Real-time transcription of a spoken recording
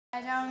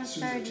I'm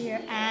third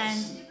year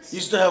and... You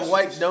still have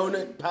white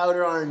donut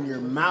powder on your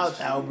mouth,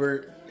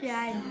 Albert. Yeah,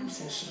 I know.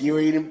 You were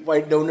eating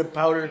white donut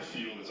powder?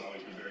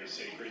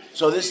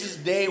 So this is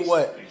day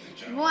what?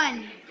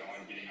 1.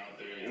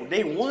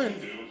 Day 1?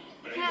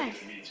 Yes.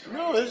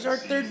 No, this is our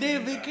 3rd day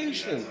of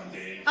vacation.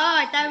 Oh,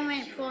 I thought we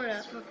meant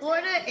Florida. But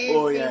Florida is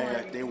Oh, day yeah, 1.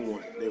 yeah, day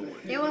 1, day 1.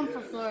 Day 1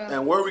 for Florida.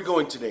 And where are we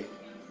going today?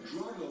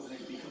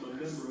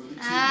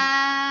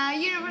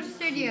 Universal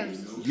Studios.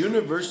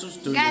 Universal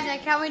Studios. Guys, I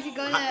can't wait to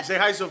go to... Say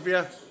hi,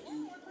 Sofia.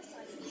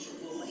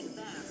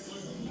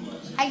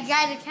 Guys,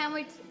 I can't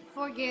wait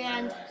for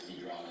Gatorland.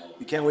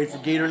 You can't wait for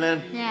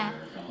Gatorland? Yeah.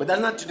 But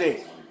that's not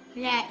today.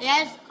 Yeah,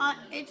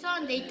 it's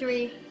on day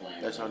 3.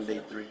 That's on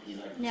day 3.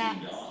 Yeah.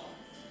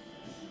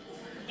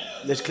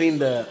 Let's clean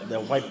the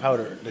white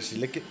powder. Let's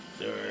lick it.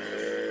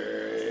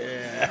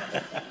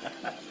 Yeah.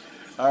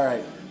 All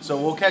right. So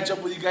we'll catch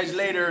up with you guys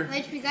later.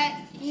 Which we got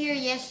here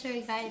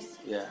yesterday, guys.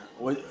 Yeah.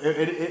 We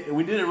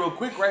did it real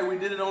quick, right? We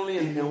did it only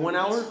in 1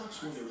 hour?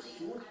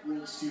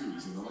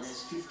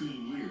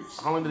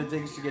 How long did it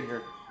take us to get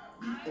here?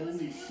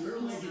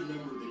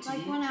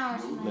 Like 1 hour.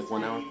 Like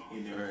 1 hour?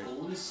 All right.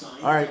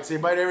 All right. Say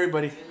bye to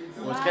everybody.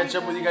 Let's catch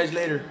up with you guys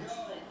later.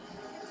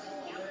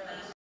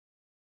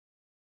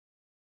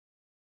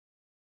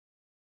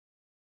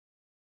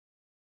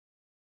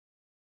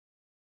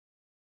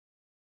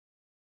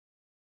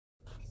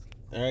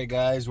 All right,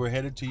 guys, we're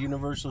headed to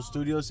Universal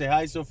Studios. Say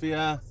hi,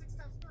 Sofia.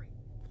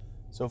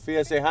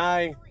 Sofia, say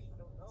hi.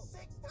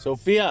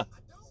 Sofia.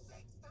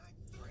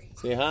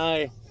 Say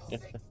hi.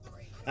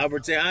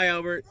 Albert, say hi,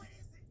 Albert.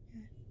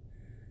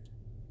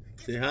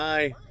 Say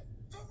hi.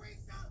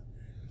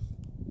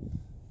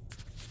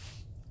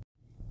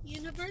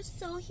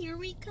 Universal, here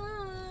we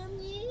come.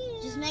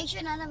 Yeah. Just make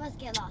sure none of us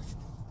get lost.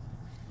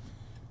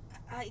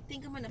 I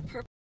think I'm gonna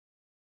purple.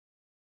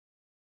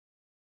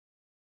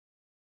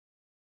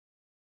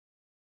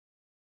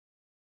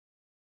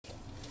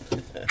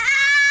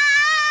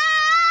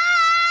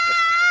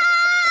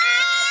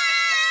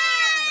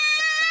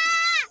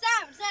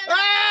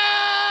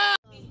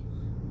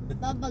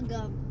 Bubba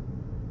gum.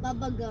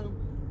 Bubba gum.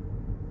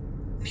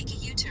 Make a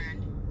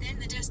U-turn, then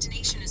the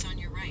destination is on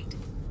your right.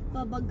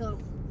 Bubba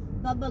gum.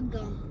 Bubba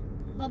gum.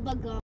 Bubba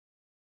gum.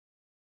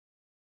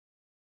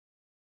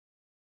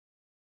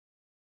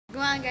 Go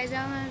on, guys.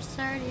 I'm gonna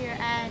start here,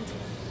 and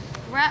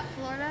we're at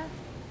Florida.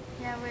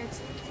 Yeah,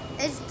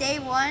 it's day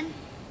 1.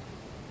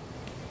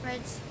 We're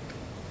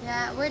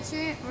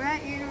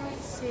at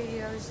Universal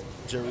Studios.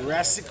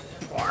 Jurassic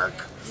Park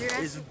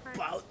is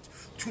about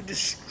to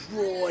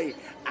destroy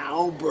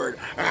Albert.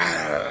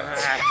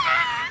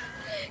 I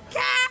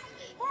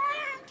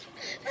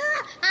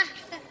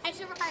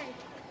survived.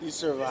 You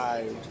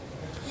survived.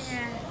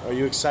 Yeah. Are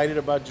you excited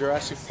about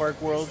Jurassic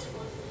Park World?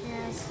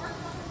 Yes.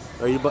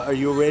 Are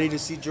you ready to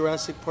see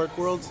Jurassic Park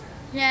World?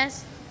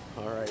 Yes.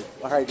 All right,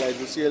 guys.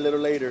 We'll see you a little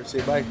later.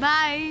 Say bye.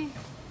 Bye.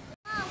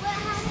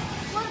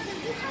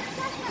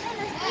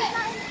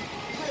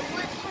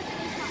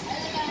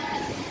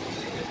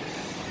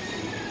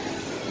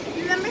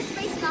 Remember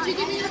Space Mountain? Did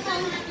you give me the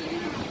phone?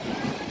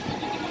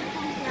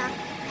 Yeah.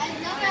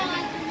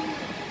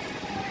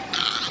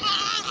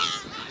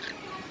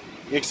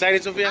 You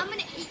excited, Sofia? I'm an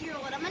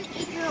 8-year-old. I'm an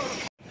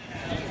 8-year-old.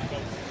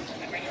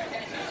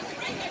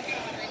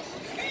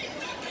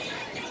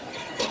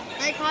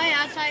 They call it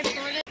outside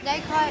Florida. Do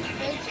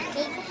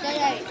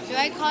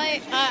I call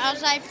it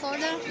outside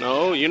Florida?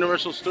 No,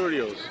 Universal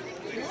Studios.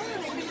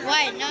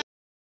 Why? No.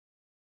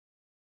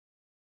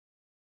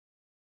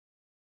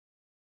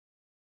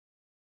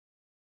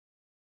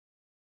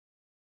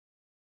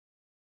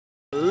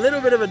 A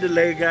little bit of a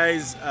delay,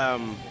 guys.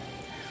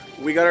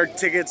 We got our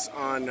tickets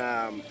on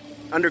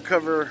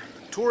Undercover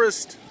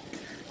Tourist,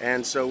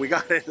 and so we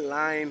got in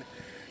line,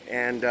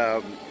 and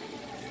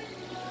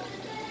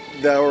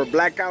there were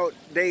blackout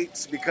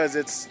dates because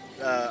it's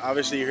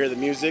obviously you hear the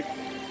music.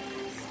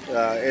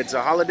 It's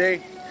a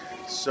holiday,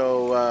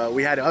 so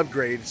we had to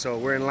upgrade. So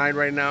we're in line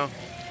right now.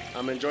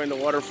 I'm enjoying the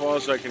waterfall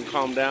so I can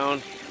calm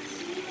down,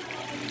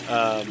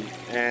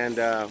 and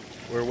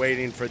we're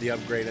waiting for the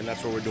upgrade, and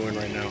that's what we're doing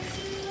right now.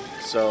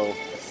 So.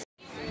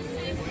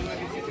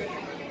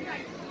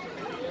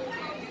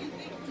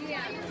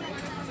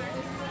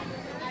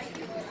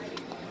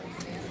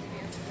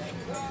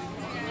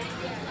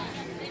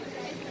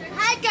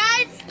 Hi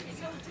guys.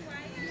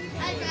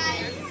 Hi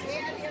guys.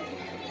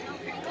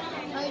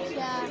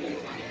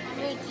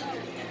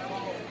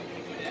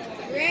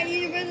 We're at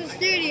Universal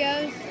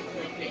Studios.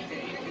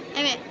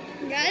 Hey,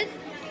 guys.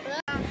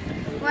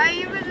 We're at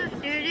Universal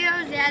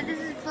Studios. Yeah, this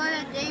is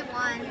Florida day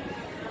 1.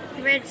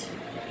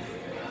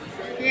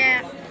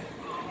 Yeah.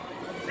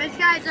 But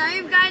guys, are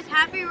you guys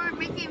happy we're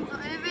making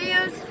Florida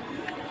videos?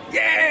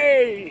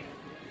 Yay!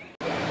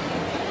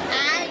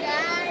 Hi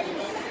guys.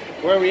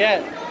 Where are we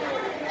at?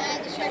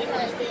 The Shrek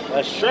ride.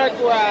 The Shrek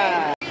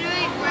ride.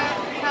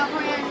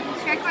 California.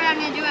 Shrek ride. I'm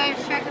gonna do a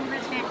Shrek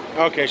impression.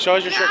 Okay, show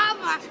us your Get Shrek. out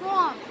of my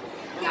swamp.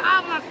 Get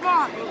out of my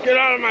swamp. Get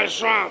out of my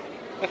swamp.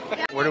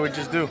 What did we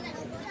just do?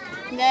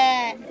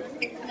 The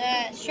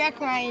Shrek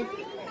ride.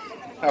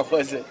 How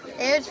was it?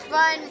 It was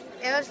fun.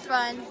 It was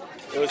fun.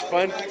 It was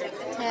fun?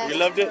 Yes. You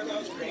loved it?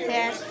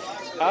 Yes.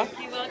 Huh?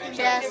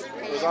 Yes.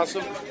 It was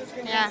awesome?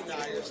 Yeah.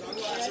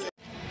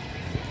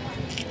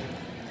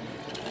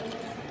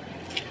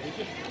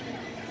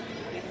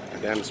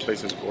 Damn, this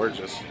place is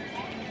gorgeous.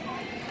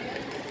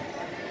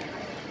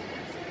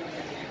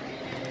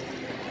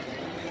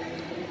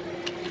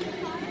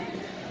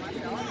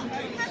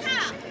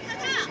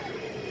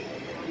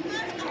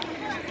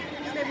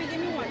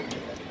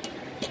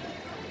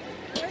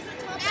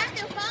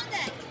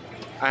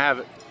 I have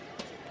it.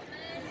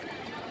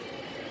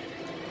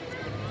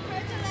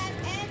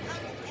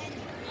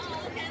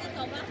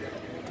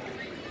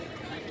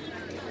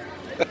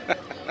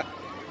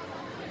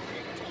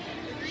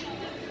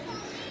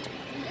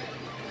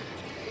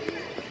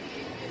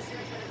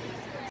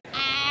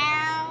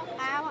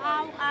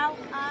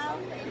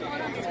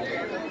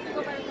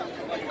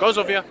 Go,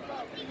 Sofia.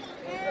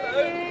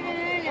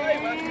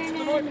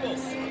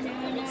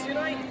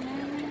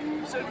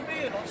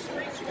 Sofia, not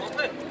sweet,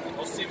 wasn't it?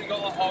 I'll see we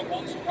got the hog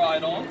wants to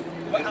ride on.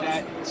 Is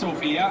that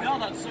Sofia? No,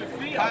 that's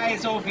Sophia. Hi,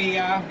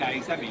 Sofia.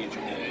 Nice to meet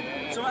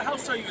you. So how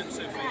so you and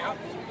Sophia?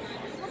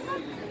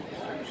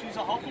 She's a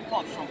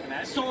Hufflepuff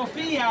chocolate.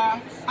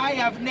 Sofia, I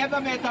have never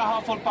met a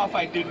Hufflepuff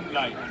I didn't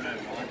like.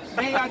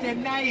 They are the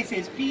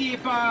nicest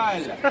people.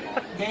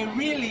 They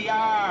really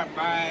are,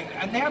 man.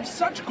 And they have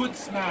such good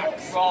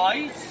snacks.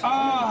 Right.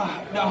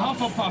 Ah, the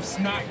Hufflepuff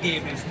snack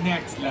game is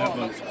next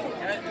level.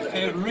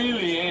 It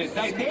really is.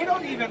 They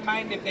don't even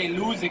mind if they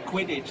lose at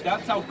Quidditch.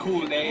 That's how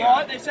cool they are.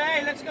 Right, they say,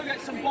 hey, let's go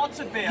get some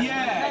butter beer.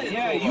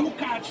 Yeah, you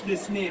catch the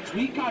snitch.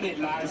 We caught it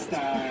last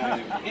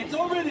time. It's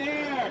over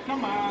there.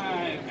 Come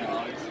on.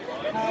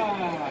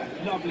 Ah,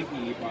 lovely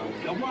people.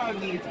 The world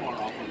needs more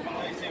Hufflepuff.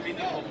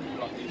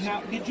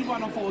 Now, did you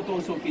want a photo,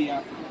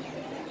 Sofia?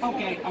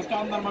 Okay, I've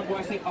got them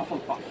going to say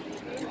Hufflepuff.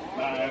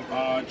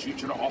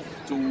 Chichira off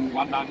to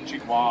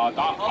Wananchikwa.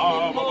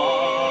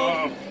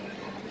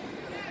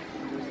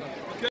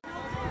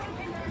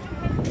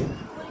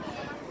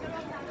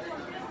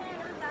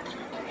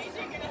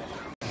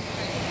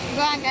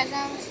 Go on, guys.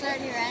 I'm almost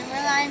 30 and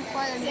we're lining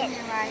for the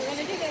minion ride.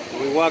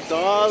 We walked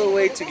all the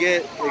way to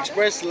get the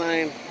express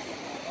line.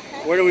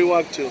 Where do we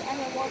walk to?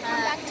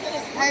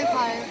 Harry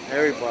Potter.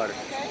 Harry Potter.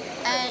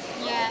 And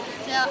yeah,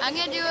 so I'm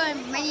gonna do a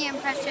mini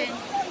impression.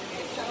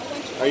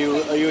 Are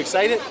you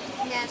excited?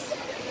 Yes.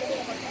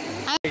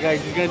 Hey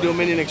guys, he's gonna do a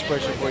minion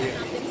expression for you.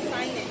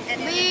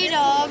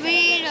 Beetle,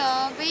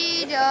 beetle,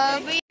 beetle,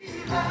 beetle.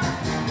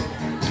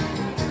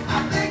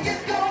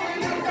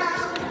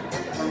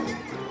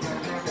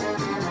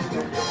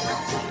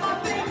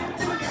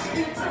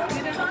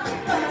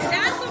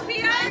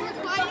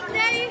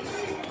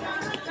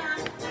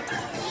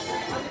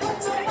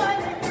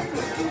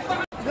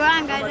 Go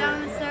on, guys, I'm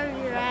gonna serve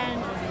you,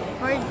 and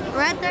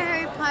we're at the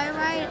Harry Potter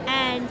ride,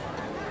 and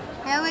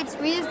yeah,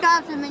 we just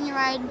got off the mini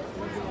ride.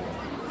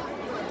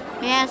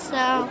 Yeah,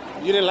 so.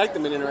 You didn't like the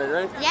minion ride,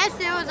 right? Yes,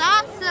 it was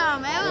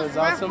awesome. It was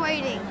worth awesome?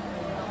 waiting.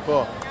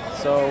 Cool.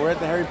 So we're at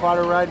the Harry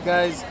Potter ride,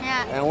 guys.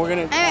 Yeah. And we're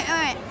gonna.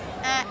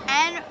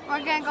 And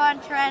we're gonna go on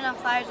Tyranno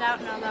Flyers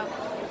out now, though.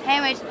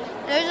 Anyways,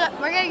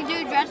 we're gonna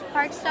do Jurassic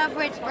Park stuff,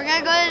 which we're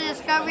gonna go to the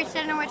Discovery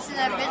Center, which is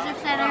a business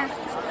center,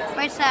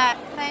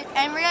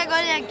 and we're gonna go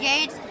to the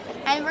gates,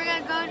 and we're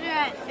gonna go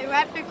to the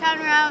Raptor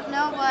Counter route.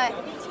 No,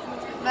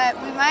 but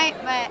we might.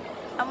 But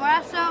we're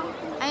also,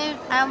 I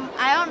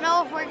don't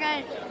know if we're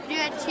gonna do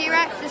a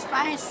T-Rex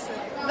and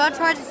go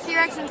towards the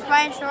T-Rex and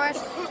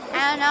Spinosaurus,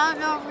 and I don't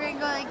know if we're gonna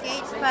go to the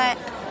gates, but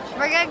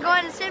we're gonna go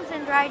on the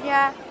Simpsons ride,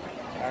 yeah.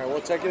 All right,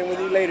 we'll check in with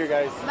you later,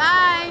 guys.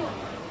 Bye.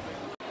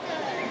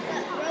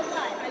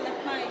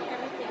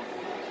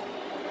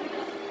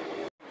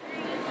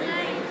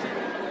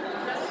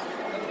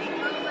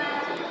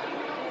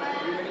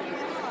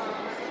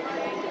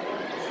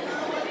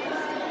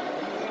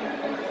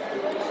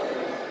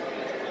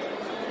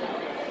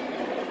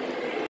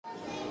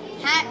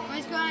 Hi,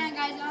 what's going on,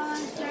 guys? All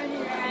on 30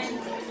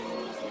 rides.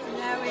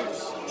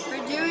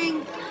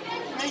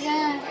 We're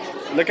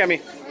gonna. Look at me.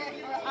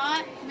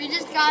 We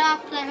just got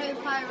off the Harry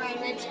Potter ride,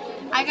 which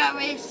I got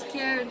really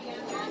scared.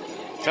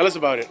 Tell us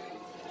about it.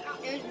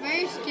 It was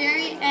very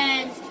scary,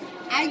 and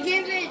I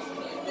give it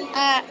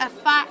a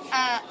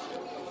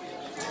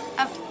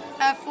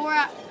 4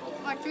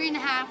 or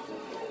 3.5.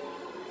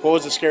 What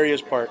was the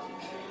scariest part?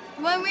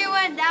 When we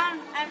went down,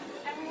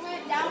 we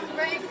went down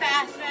very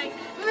fast, like.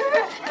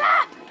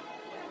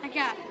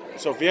 Okay.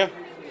 Sophia,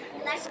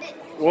 That's it.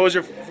 what was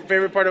your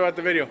favorite part about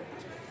the video?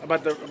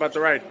 About the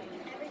ride?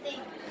 Everything.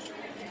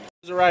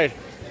 What was the ride?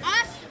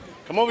 Awesome.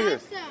 Come over here.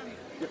 Awesome.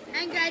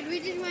 And guys, we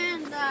just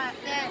went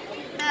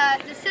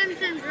on the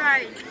Simpsons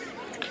ride.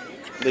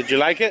 Did you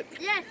like it?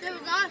 Yes, it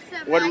was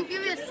awesome. What- I'll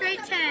give it a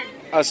straight 10.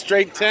 A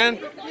straight 10?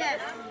 Yes.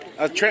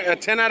 A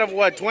 10 out of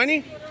what, 20?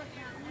 No,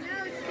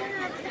 it's 10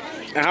 out of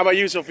 10. And how about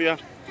you, Sophia?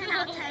 10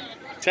 out of 10.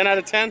 10 out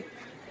of 10?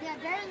 Yeah,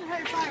 better than the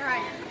Harry Potter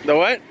ride. The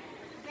what?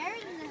 Better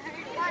than the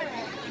Harry Potter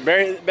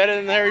ride. Better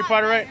than the Harry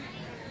Potter ride?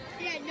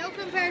 Yeah, no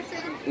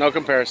comparison. No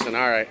comparison,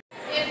 all right.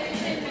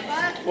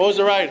 What was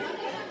the ride?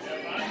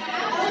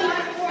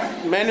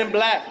 Men in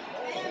Black.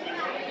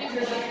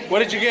 What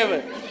did you give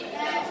it?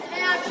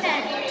 10 out of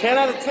 10. 10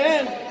 out of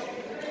 10?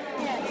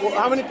 Well,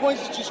 how many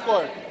points did you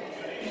score?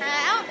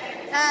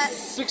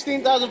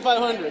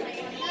 16,500.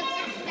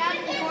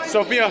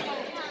 Sophia,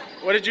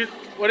 what did you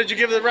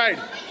give the ride?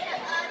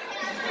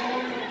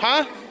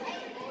 Huh?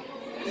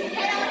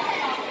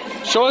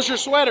 Show us your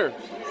sweater.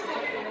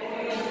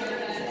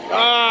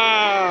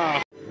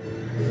 Ah.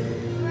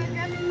 We're at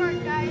Jurassic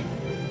Park, guys.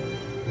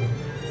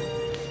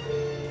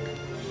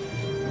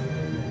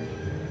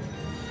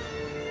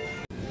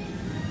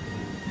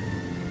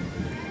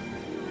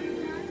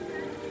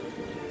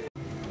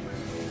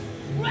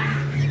 Look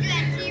at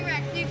that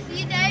T-Rex. Do you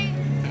see it, Daddy?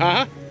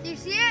 Huh? Do you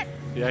see it?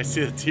 Yeah, I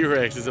see the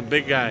T-Rex. It's a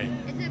big guy.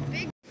 It's a